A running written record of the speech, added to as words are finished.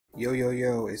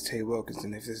Yo, it's Tay Wilkins,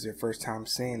 and if this is your first time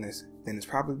seeing this, then it's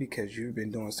probably because you've been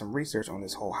doing some research on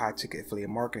this whole high ticket affiliate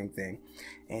marketing thing,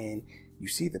 and you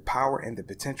see the power and the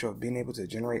potential of being able to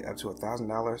generate up to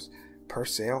 $1,000 per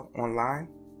sale online,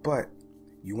 but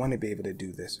you want to be able to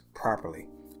do this properly.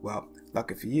 Well,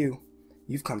 lucky for you,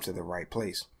 you've come to the right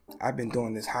place. I've been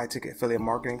doing this high ticket affiliate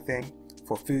marketing thing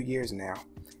for a few years now,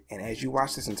 and as you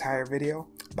watch this entire video,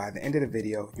 by the end of the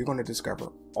video, you're going to discover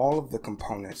all of the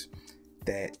components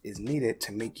that is needed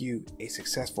to make you a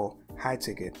successful high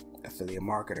ticket affiliate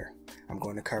marketer. I'm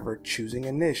going to cover choosing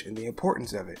a niche and the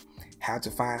importance of it, how to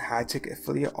find high ticket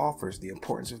affiliate offers, the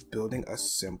importance of building a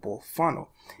simple funnel.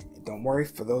 And don't worry,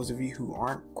 for those of you who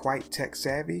aren't quite tech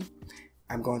savvy,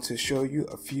 I'm going to show you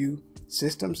a few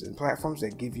systems and platforms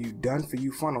that give you done for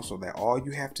you funnels so that all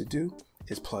you have to do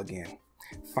is plug in.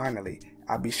 Finally,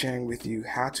 I'll be sharing with you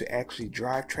how to actually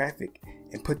drive traffic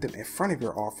and put them in front of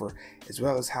your offer, as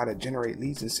well as how to generate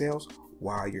leads and sales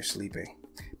while you're sleeping.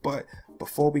 But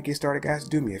before we get started, guys,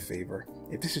 do me a favor.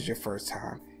 If this is your first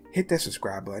time, hit that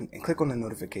subscribe button and click on the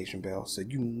notification bell so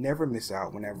you never miss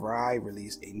out whenever I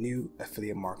release a new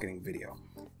affiliate marketing video.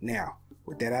 Now,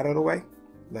 with that out of the way,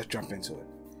 let's jump into it.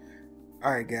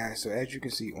 Alright guys, so as you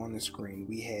can see on the screen,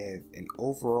 we have an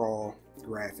overall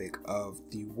graphic of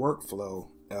the workflow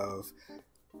of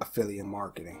affiliate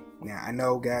marketing. Now I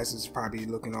know guys, it's probably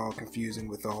looking all confusing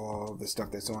with all the stuff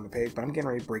that's on the page, but I'm getting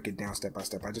ready to break it down step by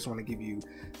step. I just want to give you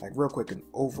like real quick an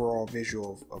overall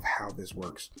visual of how this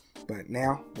works. But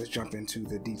now let's jump into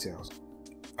the details.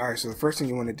 Alright, so the first thing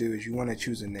you want to do is you want to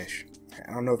choose a niche.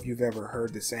 I don't know if you've ever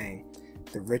heard the saying,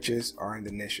 the riches are in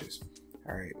the niches.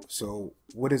 Alright, so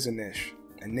what is a niche?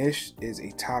 A niche is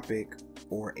a topic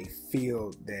or a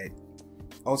field that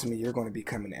ultimately you're going to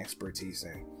become an expertise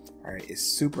in. Alright, it's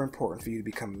super important for you to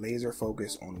become laser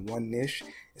focused on one niche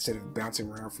instead of bouncing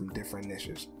around from different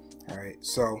niches. Alright,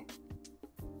 so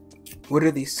what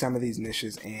are some of these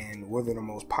niches and what are the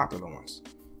most popular ones?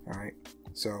 Alright,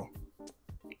 so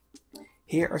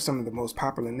here are some of the most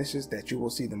popular niches that you will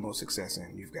see the most success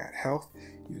in. You've got health,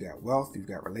 you've got wealth, you've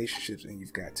got relationships, and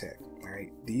you've got tech. All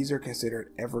right, these are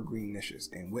considered evergreen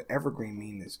niches, and what evergreen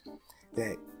means is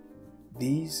that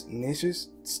these niches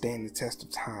stand the test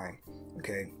of time.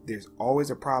 Okay, there's always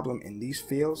a problem in these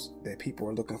fields that people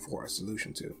are looking for a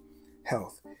solution to.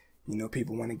 Health, you know,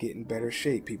 people want to get in better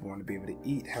shape, people want to be able to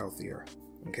eat healthier.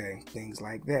 Okay, things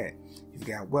like that. You've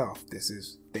got wealth. This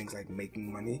is things like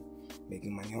making money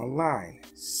online,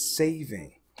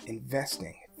 saving,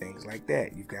 investing, things like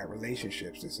that. You've got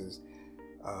relationships. This is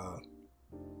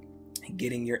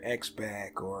getting your ex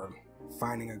back, or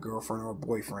finding a girlfriend or a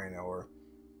boyfriend, or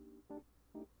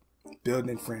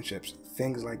building friendships,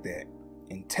 things like that.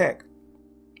 In tech,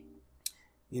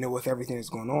 you know, with everything that's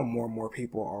going on, more and more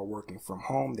people are working from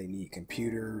home. They need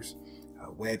computers,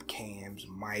 webcams,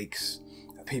 mics.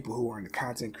 People who are into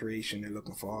content creation, they're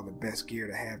looking for all the best gear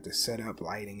to have to set up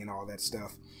lighting and all that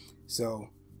stuff. So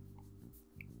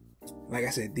like I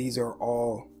said, these are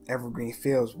all evergreen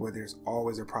fields where there's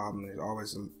always a problem. There's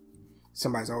always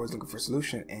somebody's always looking for a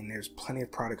solution, and there's plenty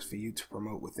of products for you to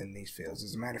promote within these fields.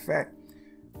 As a matter of fact,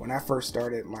 when I first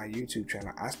started my YouTube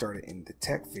channel, I started in the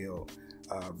tech field,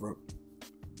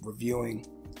 reviewing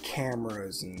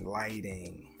cameras and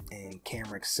lighting and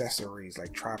camera accessories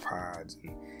like tripods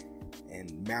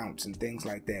and mounts and things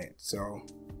like that. So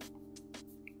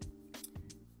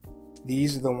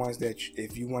these are the ones that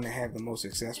if you want to have the most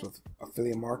success with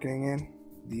affiliate marketing in,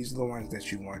 these are the ones that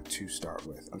you want to start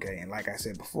with. Okay, and like I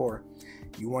said before,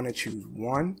 you want to choose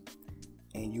one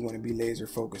and you want to be laser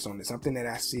focused on it. Something that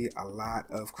I see a lot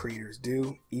of creators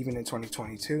do, even in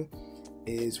 2022,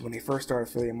 is when they first start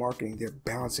affiliate marketing, they're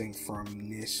bouncing from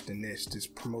niche to niche,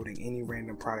 just promoting any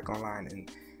random product online,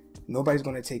 and nobody's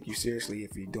going to take you seriously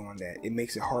if you're doing that. It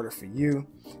makes it harder for you.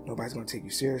 Nobody's going to take you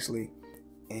seriously,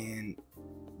 and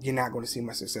you're not going to see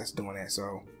much success doing that.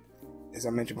 So as I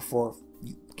mentioned before,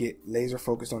 get laser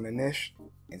focused on the niche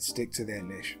and stick to that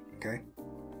niche. Okay,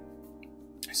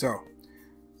 so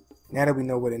now that we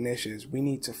know what a niche is, we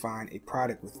need to find a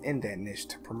product within that niche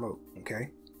to promote. Okay,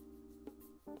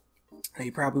 now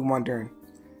you're probably wondering,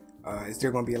 is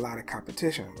there going to be a lot of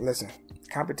competition? Listen,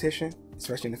 competition,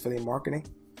 especially in affiliate marketing,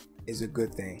 is a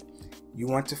good thing. You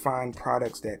want to find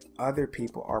products that other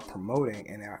people are promoting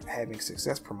and are having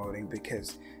success promoting,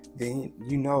 because then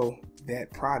you know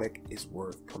that product is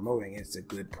worth promoting. It's a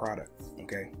good product.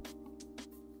 Okay,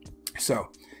 so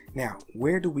now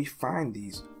where do we find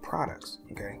these products?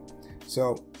 Okay,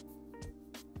 so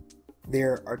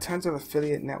there are tons of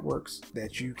affiliate networks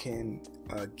that you can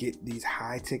get these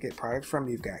high ticket products from.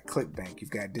 You've got ClickBank,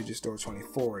 you've got Digistore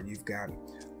 24, you've got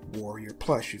Warrior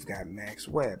Plus, you've got Max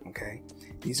Web. Okay,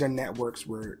 these are networks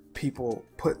where people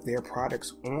put their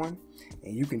products on,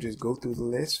 and you can just go through the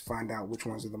list, find out which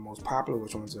ones are the most popular,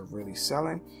 which ones are really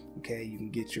selling. Okay, you can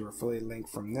get your affiliate link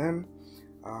from them,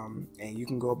 and you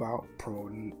can go about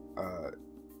promoting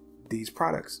these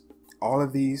products. All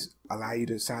of these allow you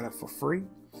to sign up for free.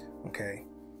 Okay,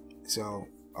 so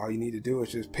all you need to do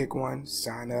is just pick one,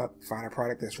 sign up, find a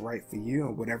product that's right for you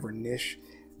and whatever niche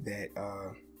that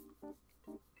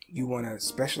you want to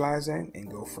specialize in,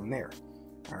 and go from there.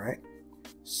 All right,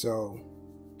 so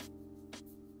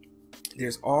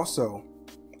there's also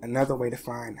another way to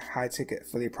find high ticket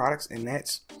affiliate products, and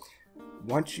that's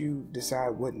once you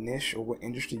decide what niche or what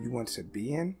industry you want to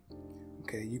be in.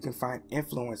 Okay, you can find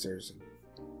influencers,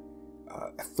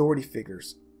 authority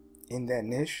figures in that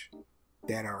niche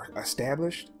that are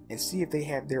established, and see if they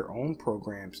have their own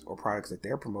programs or products that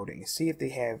they're promoting, and see if they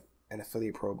have an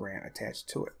affiliate program attached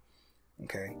to it.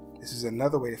 Okay, this is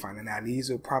another way to find it. Now, these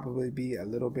will probably be a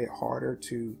little bit harder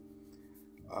to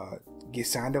get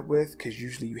signed up with, because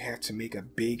usually you have to make a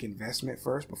big investment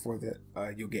first before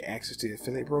you'll get access to the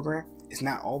affiliate program. It's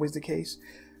not always the case,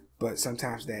 but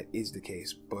sometimes that is the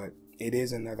case. But it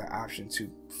is another option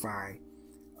to find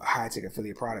high ticket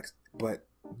affiliate products, but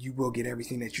you will get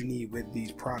everything that you need with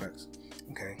these products.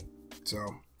 Okay, so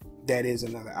that is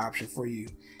another option for you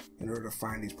in order to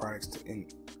find these products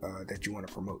that you want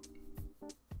to promote.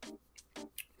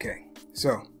 Okay,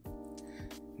 so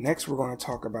next we're going to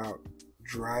talk about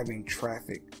driving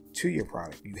traffic to your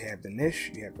product. You have the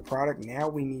niche, you have the product. Now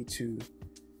we need to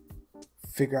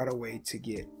figure out a way to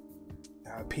get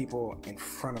people in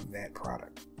front of that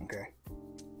product. Okay,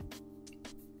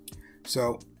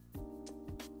 so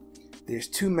there's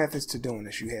two methods to doing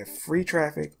this. You have free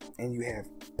traffic and you have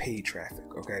paid traffic.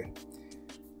 Okay,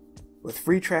 with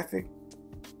free traffic,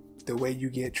 the way you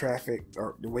get traffic,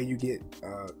 or the way you get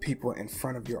people in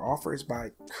front of your offer, is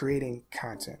by creating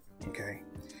content. Okay,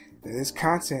 now this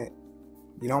content,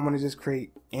 you don't want to just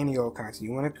create any old content.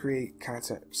 You want to create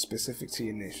content specific to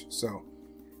your niche. So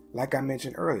like I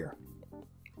mentioned earlier,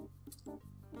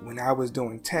 when I was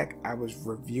doing tech, I was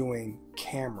reviewing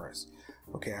cameras.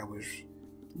 Okay, I was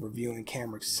reviewing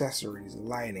camera accessories,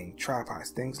 lighting, tripods,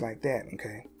 things like that.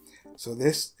 Okay, so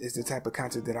this is the type of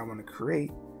content that I want to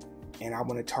create, and I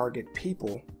want to target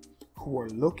people who are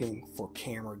looking for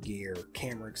camera gear,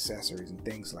 camera accessories, and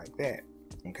things like that.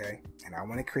 Okay, and I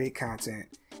want to create content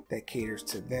that caters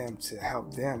to them, to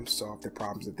help them solve the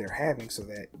problems that they're having, so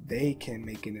that they can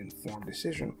make an informed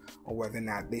decision on whether or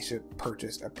not they should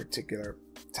purchase a particular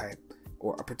type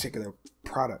or a particular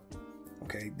product,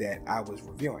 okay, that I was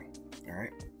reviewing. All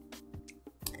right,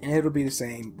 and it'll be the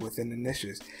same within the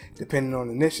niches. Depending on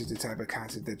the niches, the type of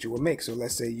content that you will make. So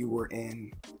let's say you were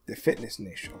in the fitness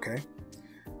niche. Okay,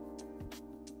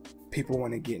 people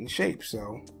want to get in shape,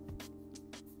 so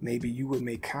maybe you would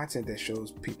make content that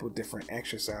shows people different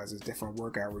exercises, different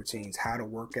workout routines, how to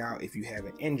work out if you have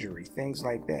an injury, things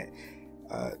like that.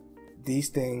 These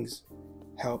things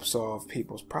help solve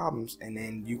people's problems, and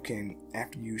then you can,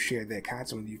 after you share that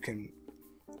content, you can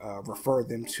refer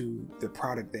them to the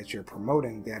product that you're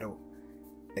promoting that'll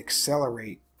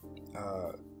accelerate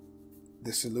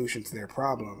the solution to their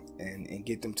problem and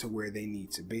get them to where they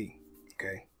need to be.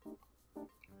 Okay,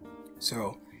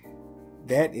 so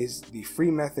that is the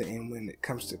free method. And when it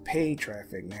comes to paid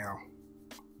traffic, now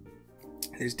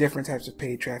there's different types of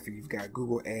paid traffic. You've got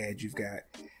Google ads, you've got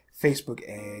Facebook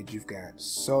ads, you've got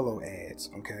solo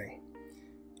ads. Okay,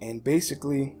 and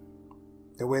basically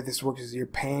the way this works is you're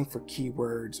paying for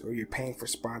keywords, or you're paying for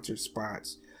sponsored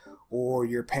spots, or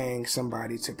you're paying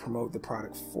somebody to promote the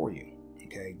product for you.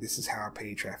 Okay, this is how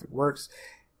paid traffic works.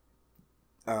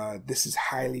 This is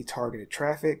highly targeted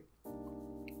traffic,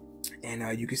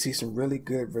 and you can see some really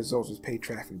good results with paid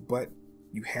traffic, but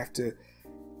you have to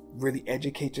really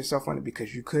educate yourself on it,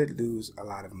 because you could lose a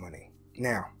lot of money.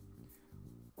 Now,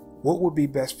 what would be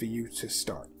best for you to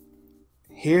start?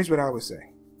 Here's what I would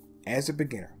say. As a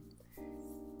beginner,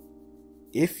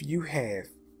 if you have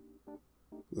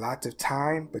lots of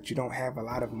time but you don't have a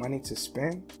lot of money to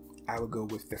spend, I would go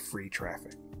with the free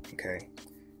traffic. Okay,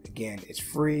 again, it's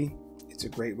free. It's a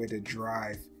great way to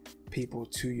drive people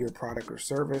to your product or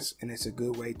service, and it's a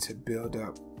good way to build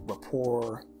up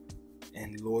rapport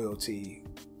and loyalty,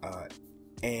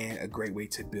 and a great way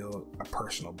to build a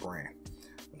personal brand.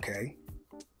 Okay,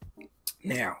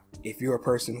 now if you're a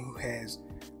person who has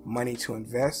money to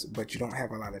invest but you don't have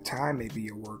a lot of time, maybe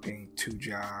you're working 2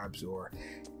 jobs, or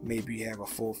maybe you have a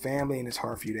full family and it's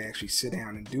hard for you to actually sit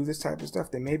down and do this type of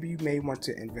stuff, then maybe you may want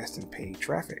to invest in paid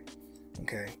traffic.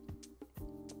 Okay,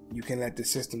 you can let the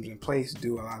systems in place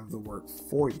do a lot of the work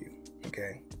for you.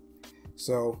 Okay,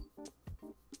 So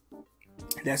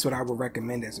that's what I would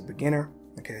recommend as a beginner.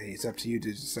 Okay, it's up to you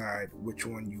to decide which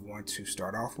one you want to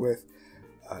start off with.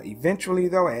 Eventually,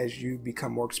 though, as you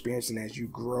become more experienced and as you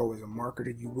grow as a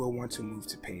marketer, you will want to move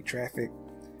to paid traffic.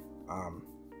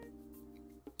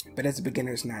 But as a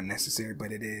beginner, it's not necessary,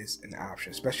 but it is an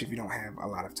option, especially if you don't have a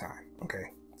lot of time.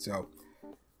 Okay, so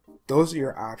those are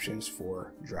your options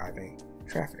for driving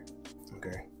traffic.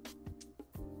 Okay,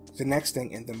 the next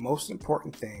thing, and the most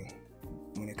important thing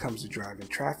when it comes to driving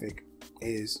traffic,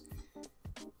 is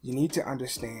you need to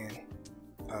understand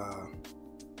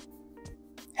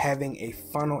having a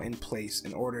funnel in place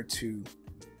in order to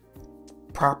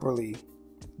properly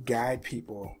guide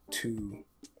people to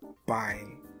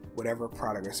buying whatever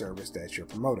product or service that you're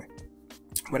promoting.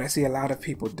 What I see a lot of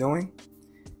people doing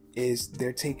is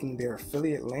they're taking their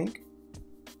affiliate link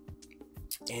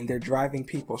and they're driving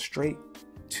people straight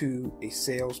to a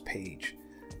sales page.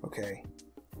 Okay,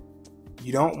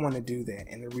 you don't want to do that,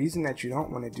 and the reason that you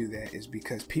don't want to do that is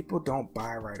because people don't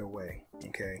buy right away.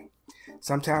 Okay,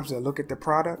 sometimes they'll look at the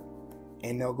product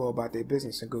and they'll go about their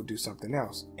business and go do something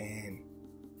else, and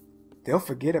they'll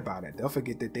forget about it. They'll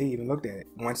forget that they even looked at it.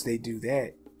 Once they do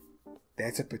that,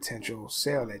 that's a potential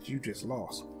sale that you just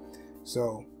lost.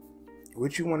 So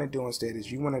what you want to do instead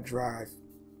is you want to drive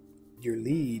your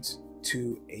leads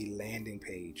to a landing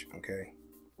page. Okay,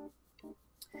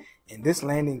 and this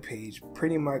landing page,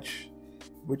 pretty much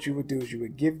what you would do is you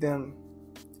would give them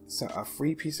a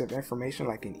free piece of information,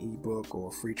 like an ebook or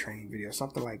a free training video,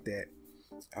 something like that,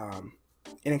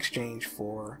 in exchange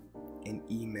for an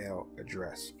email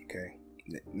address. Okay,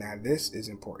 now this is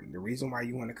important. The reason why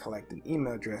you want to collect an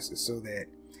email address is so that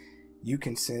you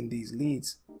can send these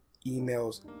leads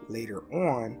emails later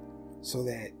on, so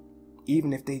that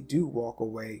even if they do walk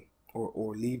away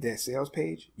or leave that sales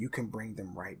page, you can bring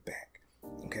them right back.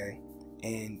 Okay,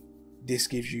 and this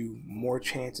gives you more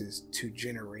chances to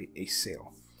generate a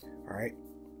sale. All right,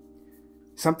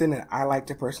 something that I like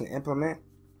to personally implement,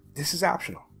 this is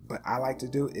optional, but I like to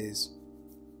do is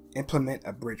implement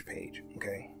a bridge page.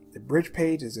 Okay, the bridge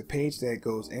page is a page that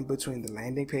goes in between the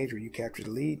landing page where you capture the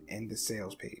lead and the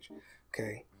sales page.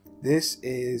 Okay, this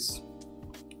is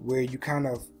where you kind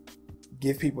of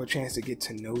give people a chance to get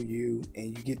to know you,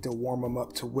 and you get to warm them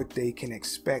up to what they can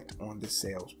expect on the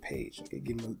sales page. Okay,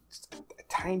 give them a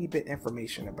tiny bit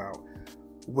information about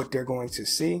what they're going to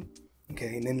see.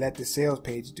 Okay, and then let the sales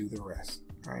page do the rest.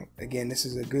 All right, again, this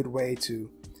is a good way to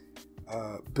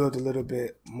build a little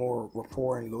bit more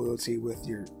rapport and loyalty with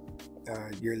your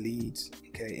leads.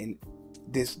 Okay, and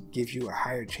this gives you a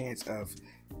higher chance of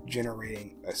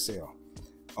generating a sale.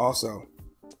 Also,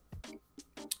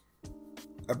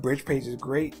 a bridge page is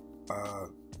great,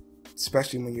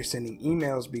 especially when you're sending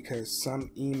emails, because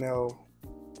some email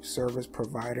service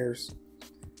providers,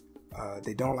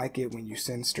 they don't like it when you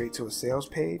send straight to a sales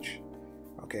page.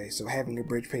 Okay, so having a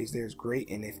bridge page there is great,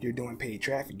 and if you're doing paid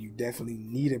traffic, you definitely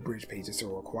need a bridge page. It's a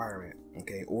requirement.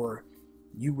 Okay, or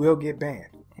you will get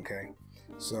banned. Okay,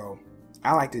 so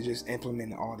I like to just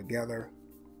implement it all together.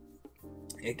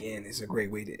 Again, it's a great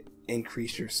way to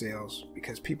increase your sales,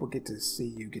 because people get to see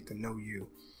you, get to know you,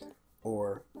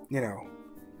 or get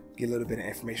a little bit of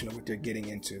information on what they're getting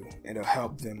into, and it'll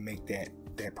help them make that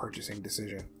purchasing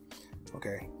decision.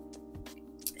 Okay,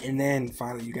 and then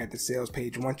finally, you got the sales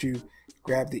page. Once you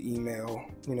grab the email,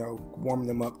 warm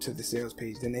them up to the sales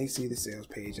page, then they see the sales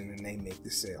page, and then they make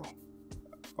the sale,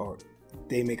 or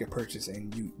they make a purchase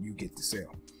and you get the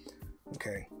sale.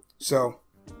 Okay, so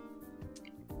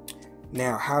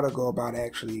now how to go about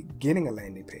actually getting a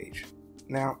landing page.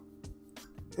 Now,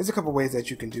 there's a couple ways that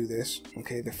you can do this.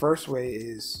 Okay, the first way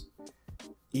is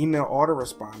email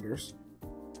autoresponders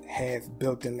have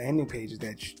built-in landing pages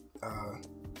that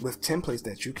with templates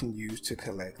that you can use to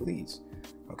collect leads.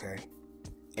 Okay,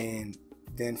 and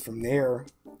then from there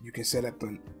you can set up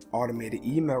an automated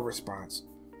email response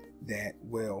that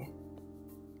will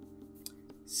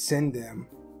send them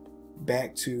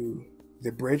back to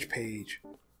the bridge page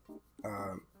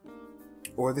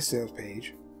or the sales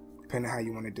page, depending on how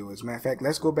you want to do it. As a matter of fact,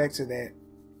 let's go back to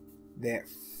that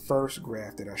first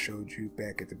graph that I showed you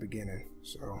back at the beginning.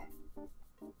 So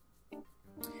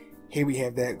here we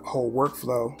have that whole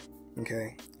workflow.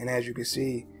 Okay, and as you can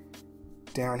see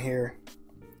down here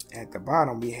at the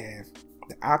bottom, we have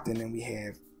the opt-in and we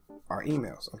have our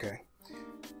emails. Okay,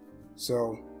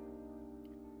 so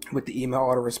with the email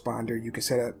autoresponder, you can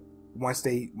set up, once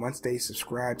they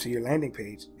subscribe to your landing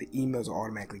page, the emails will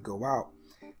automatically go out,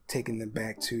 taking them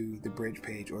back to the bridge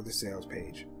page or the sales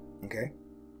page. Okay,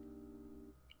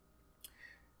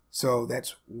 so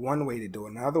that's one way to do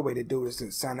it. Another way to do it is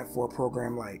to sign up for a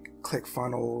program like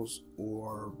ClickFunnels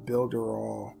or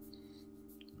Builderall,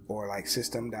 or like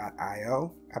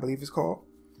system.io, I believe it's called.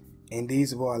 And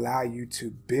these will allow you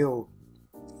to build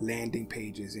landing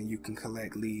pages and you can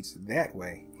collect leads that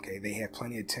way. Okay, they have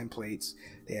plenty of templates,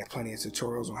 they have plenty of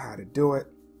tutorials on how to do it.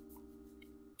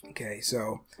 Okay,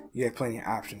 so you have plenty of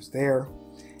options there.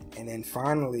 And then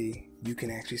finally, you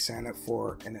can actually sign up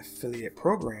for an affiliate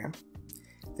program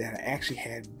that I actually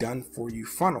have done for you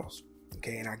funnels.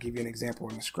 Okay, and I'll give you an example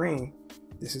on the screen.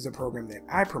 This is a program that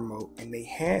I promote, and they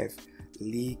have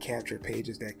lead capture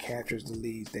pages that captures the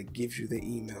leads, that gives you the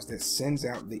emails, that sends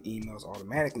out the emails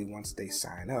automatically once they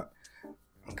sign up.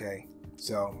 Okay,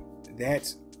 so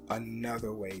that's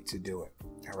another way to do it.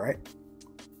 All right.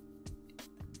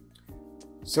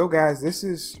 So guys, this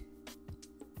is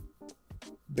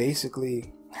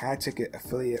basically high ticket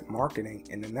affiliate marketing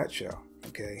in a nutshell.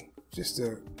 Okay, just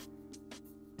to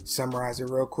summarize it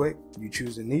real quick, you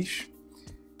choose a niche.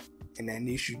 In that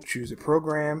niche, you choose a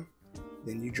program.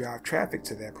 Then you drive traffic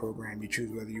to that program. You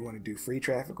choose whether you want to do free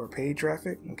traffic or paid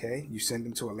traffic. Okay, you send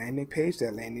them to a landing page.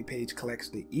 That landing page collects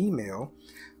the email.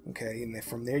 Okay, and then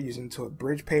from there you send them to a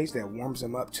bridge page that warms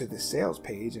them up to the sales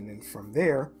page, and then from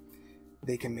there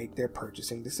they can make their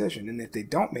purchasing decision. And if they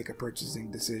don't make a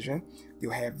purchasing decision,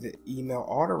 you'll have the email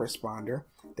autoresponder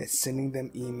that's sending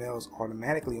them emails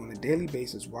automatically on a daily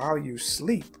basis while you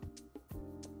sleep.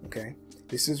 Okay,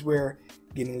 this is where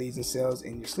getting leads and sales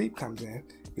in your sleep comes in.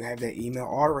 You have that email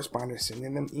autoresponder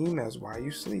sending them emails while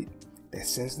you sleep that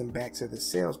sends them back to the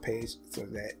sales page so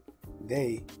that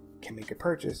they can make a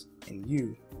purchase and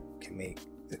you can make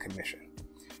the commission.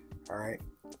 All right,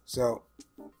 so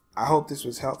I hope this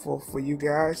was helpful for you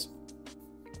guys,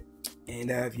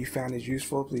 and if you found this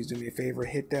useful, please do me a favor,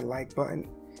 hit that like button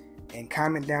and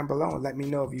comment down below and let me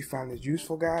know if you found this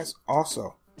useful, guys.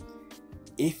 Also,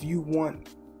 if you want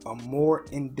a more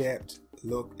in-depth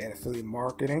look at affiliate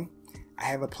marketing, I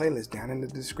have a playlist down in the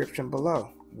description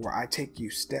below where I take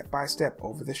you step by step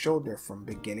over the shoulder from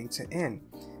beginning to end,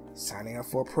 signing up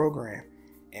for a program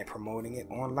and promoting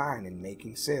it online and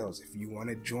making sales. If you want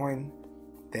to join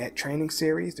that training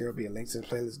series, there will be a link to the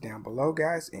playlist down below,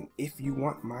 guys. And if you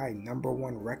want my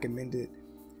 #1 recommended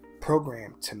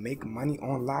program to make money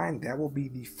online, that will be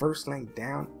the first link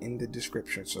down in the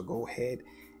description. So go ahead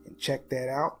and check that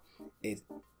out. It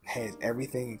has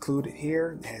everything included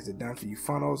here. It has the done for you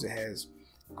funnels. It has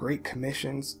great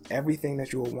commissions. Everything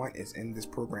that you will want is in this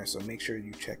program. So make sure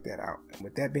you check that out. And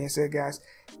with that being said, guys,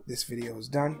 this video is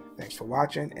done. Thanks for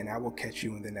watching, and I will catch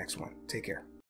you in the next one. Take care.